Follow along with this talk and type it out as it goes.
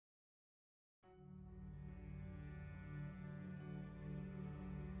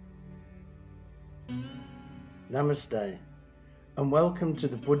Namaste, and welcome to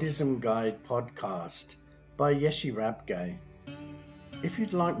the Buddhism Guide podcast by Yeshe Rabgye. If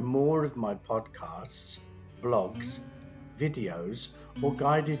you'd like more of my podcasts, blogs, videos, or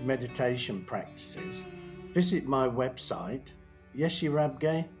guided meditation practices, visit my website,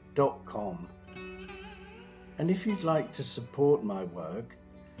 yesherabgye.com. And if you'd like to support my work,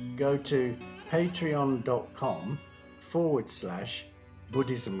 go to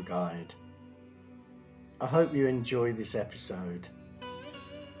patreon.com/Buddhism Guide. I hope you enjoy this episode.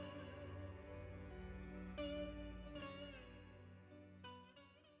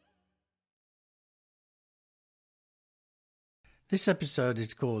 This episode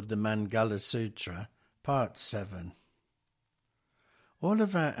is called the Mangala Sutra, Part 7. All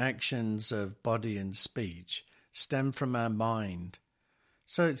of our actions of body and speech stem from our mind,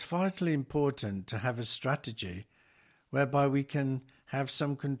 so it's vitally important to have a strategy whereby we can have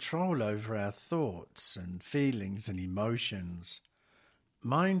some control over our thoughts and feelings and emotions.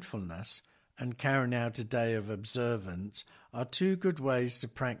 Mindfulness and carrying out a day of observance are two good ways to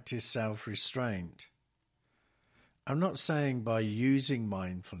practice self-restraint. I'm not saying by using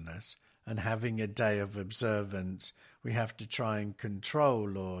mindfulness and having a day of observance we have to try and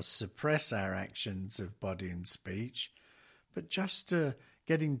control or suppress our actions of body and speech, but just to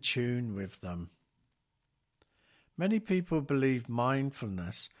get in tune with them. Many people believe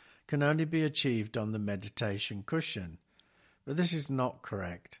mindfulness can only be achieved on the meditation cushion, but this is not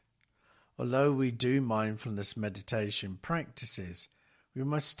correct. Although we do mindfulness meditation practices, we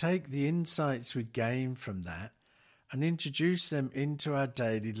must take the insights we gain from that and introduce them into our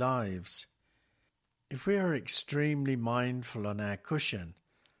daily lives. If we are extremely mindful on our cushion,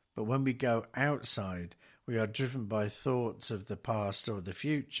 but when we go outside we are driven by thoughts of the past or the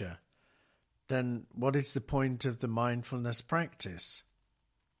future, then what is the point of the mindfulness practice?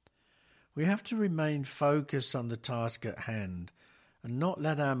 We have to remain focused on the task at hand and not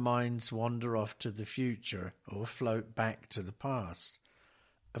let our minds wander off to the future or float back to the past.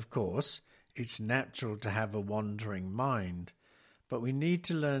 Of course, it's natural to have a wandering mind, but we need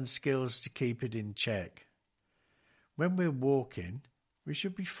to learn skills to keep it in check. When we're walking, we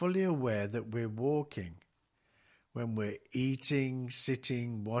should be fully aware that we're walking. When we're eating,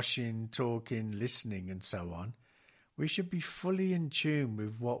 sitting, washing, talking, listening and so on, we should be fully in tune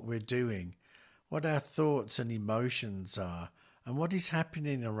with what we're doing, what our thoughts and emotions are, and what is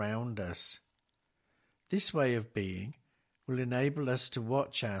happening around us. This way of being will enable us to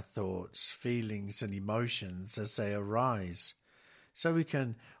watch our thoughts, feelings and emotions as they arise, so we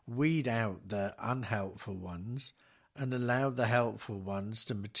can weed out the unhelpful ones and allow the helpful ones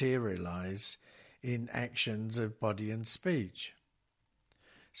to materialize in actions of body and speech.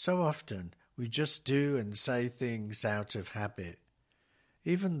 So often we just do and say things out of habit.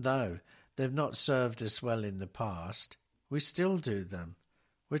 Even though they've not served us well in the past, we still do them.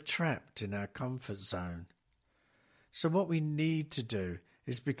 We're trapped in our comfort zone. So what we need to do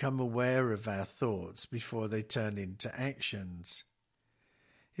is become aware of our thoughts before they turn into actions.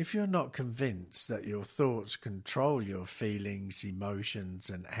 If you're not convinced that your thoughts control your feelings,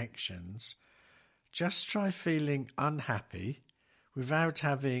 emotions and actions, just try feeling unhappy without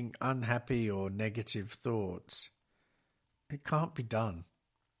having unhappy or negative thoughts. It can't be done.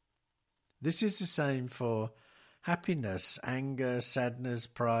 This is the same for happiness, anger, sadness,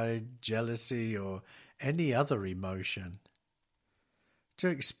 pride, jealousy, or any other emotion. To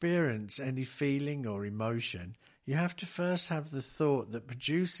experience any feeling or emotion, you have to first have the thought that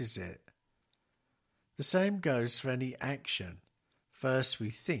produces it. The same goes for any action. First we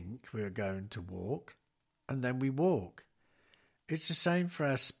think we are going to walk, and then we walk. It's the same for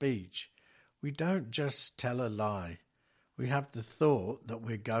our speech. We don't just tell a lie. We have the thought that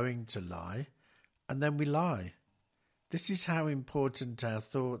we're going to lie, and then we lie. This is how important our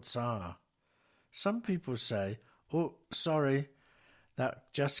thoughts are. Some people say, "Oh, sorry,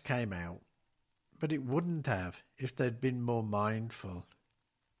 that just came out." But it wouldn't have if they'd been more mindful.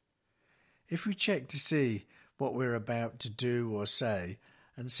 If we check to see what we're about to do or say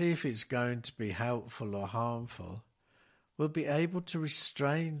and see if it's going to be helpful or harmful, we'll be able to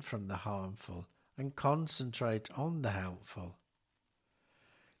restrain from the harmful and concentrate on the helpful.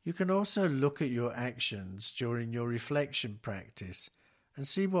 You can also look at your actions during your reflection practice and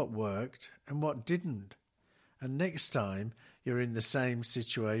see what worked and what didn't. And next time you're in the same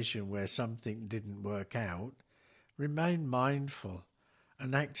situation where something didn't work out, remain mindful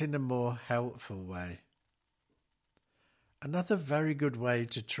and act in a more helpful way. Another very good way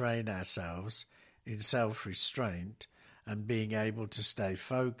to train ourselves in self-restraint and being able to stay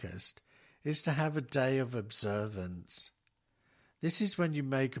focused is to have a day of observance. This is when you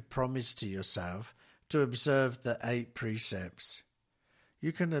make a promise to yourself to observe the 8 precepts.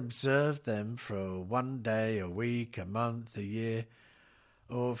 You can observe them for one day, a week, a month, a year,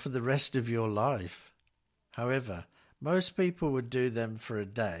 or for the rest of your life. However, most people would do them for a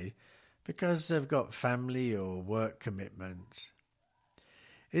day because they've got family or work commitments.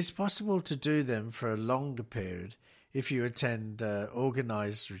 It's possible to do them for a longer period if you attend an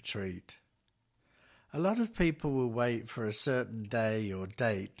organised retreat. A lot of people will wait for a certain day or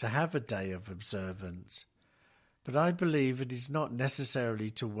date to have a day of observance, but I believe it is not necessarily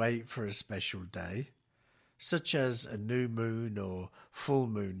to wait for a special day, such as a new moon or full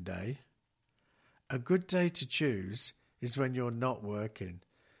moon day. A good day to choose is when you're not working,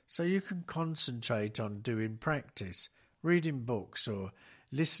 so you can concentrate on doing practice, reading books or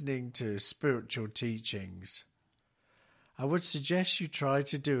listening to spiritual teachings. I would suggest you try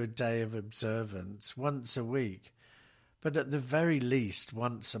to do a day of observance once a week, but at the very least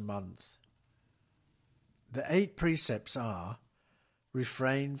once a month. The 8 precepts are: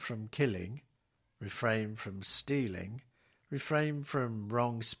 refrain from killing, refrain from stealing, refrain from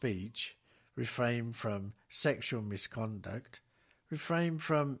wrong speech, refrain from sexual misconduct, refrain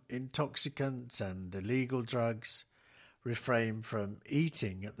from intoxicants and illegal drugs, refrain from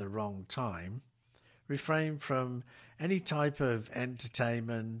eating at the wrong time, refrain from any type of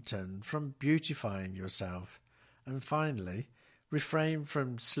entertainment and from beautifying yourself, and finally, refrain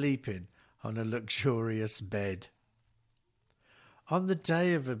from sleeping on a luxurious bed. On the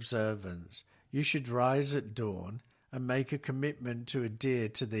day of observance, you should rise at dawn and make a commitment to adhere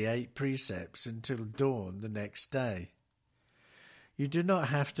to the 8 precepts until dawn the next day. You do not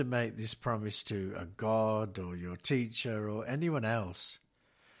have to make this promise to a god or your teacher or anyone else.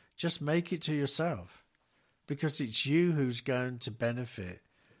 Just make it to yourself, because it's you who's going to benefit,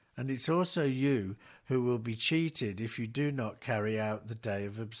 and it's also you who will be cheated if you do not carry out the day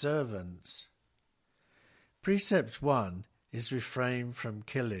of observance. Precept 1 is refrain from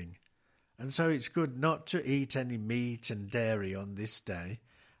killing, and so it's good not to eat any meat and dairy on this day,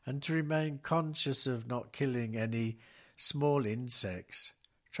 and to remain conscious of not killing any small insects.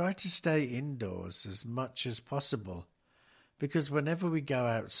 Try to stay indoors as much as possible, because whenever we go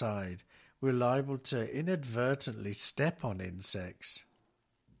outside, we're liable to inadvertently step on insects.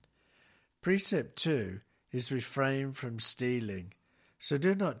 Precept 2 is refrain from stealing, so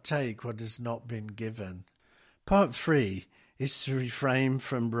do not take what has not been given. Part 3 is to refrain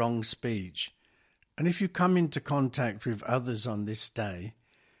from wrong speech, and if you come into contact with others on this day,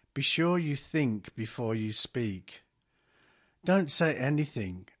 be sure you think before you speak. Don't say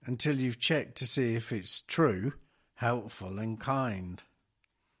anything until you've checked to see if it's true, helpful and kind.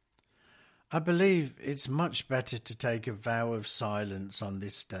 I believe it's much better to take a vow of silence on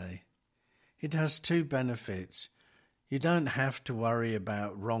this day. It has 2 benefits. You don't have to worry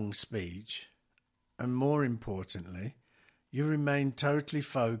about wrong speech, and more importantly, you remain totally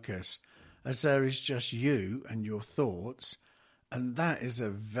focused as there is just you and your thoughts, and that is a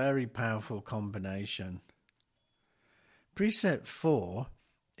very powerful combination. Precept 4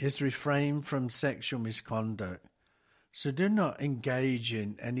 is refrain from sexual misconduct, so do not engage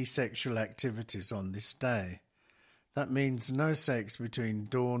in any sexual activities on this day. That means no sex between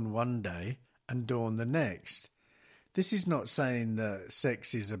dawn one day and dawn the next. This is not saying that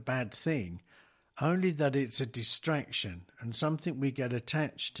sex is a bad thing, only that it's a distraction and something we get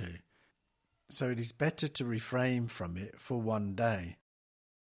attached to, so it is better to refrain from it for one day.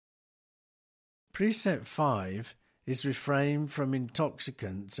 Precept 5 is refrain from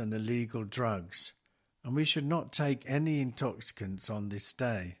intoxicants and illegal drugs, and we should not take any intoxicants on this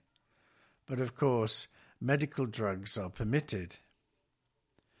day. But of course, medical drugs are permitted.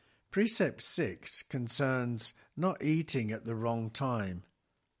 Precept 6 concerns not eating at the wrong time,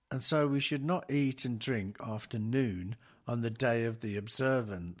 and so we should not eat and drink after noon on the day of the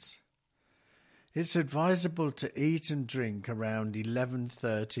observance. It's advisable to eat and drink around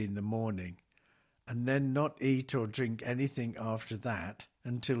 11:30 in the morning, and then not eat or drink anything after that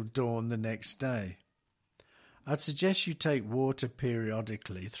until dawn the next day. I'd suggest you take water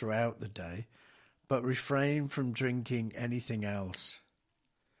periodically throughout the day, but refrain from drinking anything else.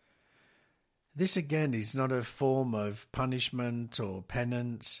 This again is not a form of punishment or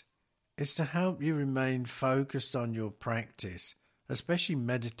penance. It's to help you remain focused on your practice, especially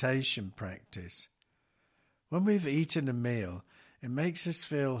meditation practice. When we've eaten a meal, it makes us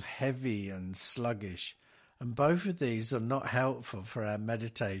feel heavy and sluggish, and both of these are not helpful for our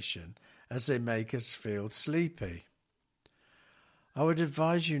meditation as they make us feel sleepy. I would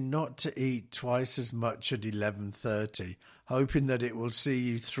advise you not to eat twice as much at 11:30, hoping that it will see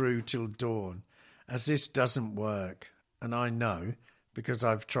you through till dawn, as this doesn't work, and I know, because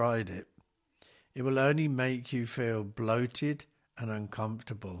I've tried it. It will only make you feel bloated and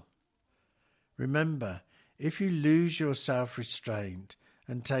uncomfortable. Remember, if you lose your self-restraint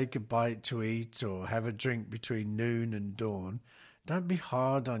and take a bite to eat or have a drink between noon and dawn, don't be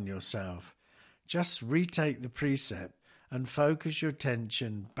hard on yourself. Just retake the precept and focus your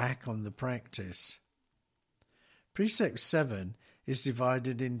attention back on the practice. Precept 7 is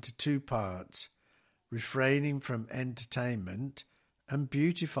divided into 2 parts: refraining from entertainment and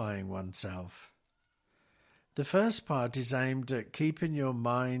beautifying oneself. The first part is aimed at keeping your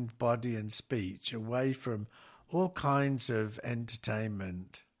mind, body and speech away from all kinds of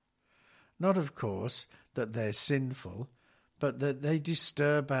entertainment. Not, of course, that they're sinful, but that they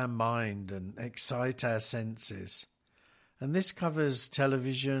disturb our mind and excite our senses. And this covers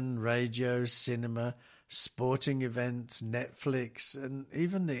television, radio, cinema, sporting events, Netflix, and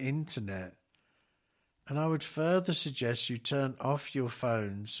even the internet. And I would further suggest you turn off your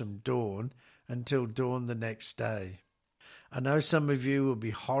phones from dawn until dawn the next day. I know some of you will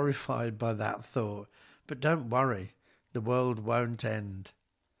be horrified by that thought, but don't worry, the world won't end.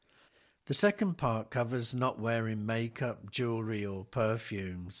 The second part covers not wearing makeup, jewellery or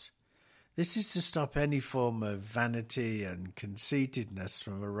perfumes. This is to stop any form of vanity and conceitedness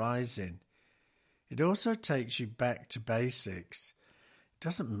from arising. It also takes you back to basics. It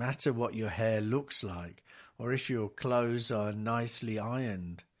doesn't matter what your hair looks like or if your clothes are nicely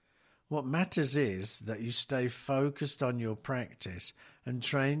ironed. What matters is that you stay focused on your practice and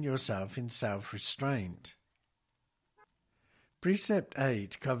train yourself in self-restraint. Precept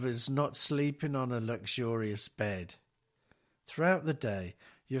 8 covers not sleeping on a luxurious bed. Throughout the day,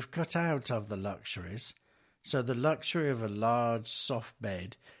 you've cut out of the luxuries, so the luxury of a large, soft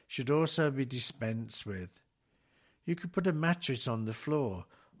bed should also be dispensed with. You could put a mattress on the floor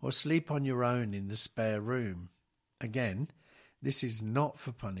or sleep on your own in the spare room. Again, this is not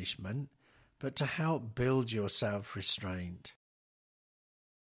for punishment, but to help build your self-restraint.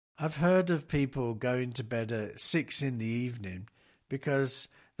 I've heard of people going to bed at 6 in the evening because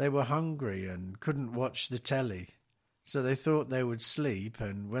they were hungry and couldn't watch the telly. So they thought they would sleep,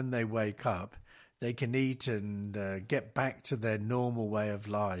 and when they wake up, they can eat and get back to their normal way of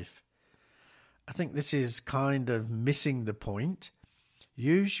life. I think this is kind of missing the point.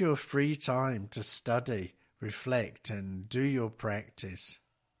 Use your free time to study, reflect, and do your practice.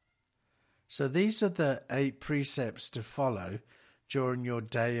 So these are the 8 precepts to follow during your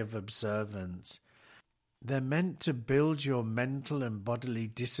day of observance. They're meant to build your mental and bodily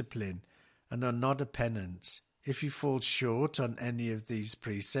discipline and are not a penance. If you fall short on any of these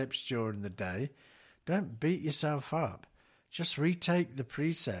precepts during the day, don't beat yourself up. Just retake the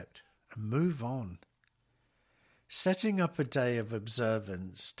precept and move on. Setting up a day of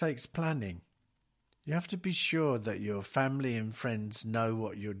observance takes planning. You have to be sure that your family and friends know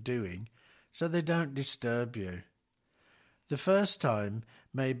what you're doing so they don't disturb you. The first time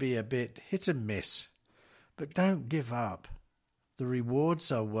may be a bit hit and miss, but don't give up. The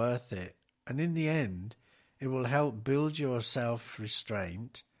rewards are worth it, and in the end, it will help build your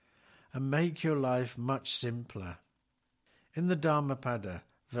self-restraint and make your life much simpler. In the Dhammapada,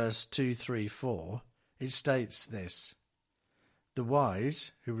 verse 234, it states this: "The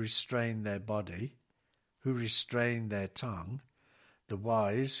wise who restrain their body, who restrain their tongue, the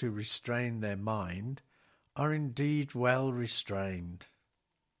wise who restrain their mind, are indeed well restrained."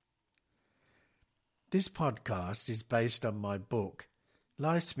 This podcast is based on my book,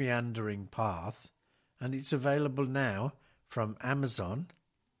 Life's Meandering Path, and it's available now from Amazon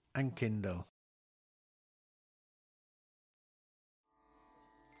and Kindle.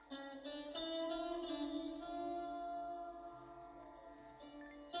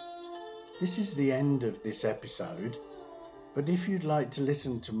 This is the end of this episode, but if you'd like to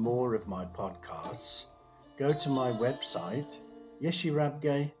listen to more of my podcasts, go to my website,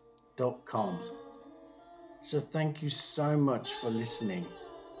 yesherabgye.com. So thank you so much for listening.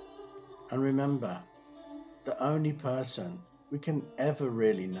 And remember, the only person we can ever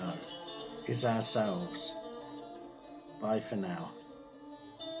really know is ourselves. Bye for now.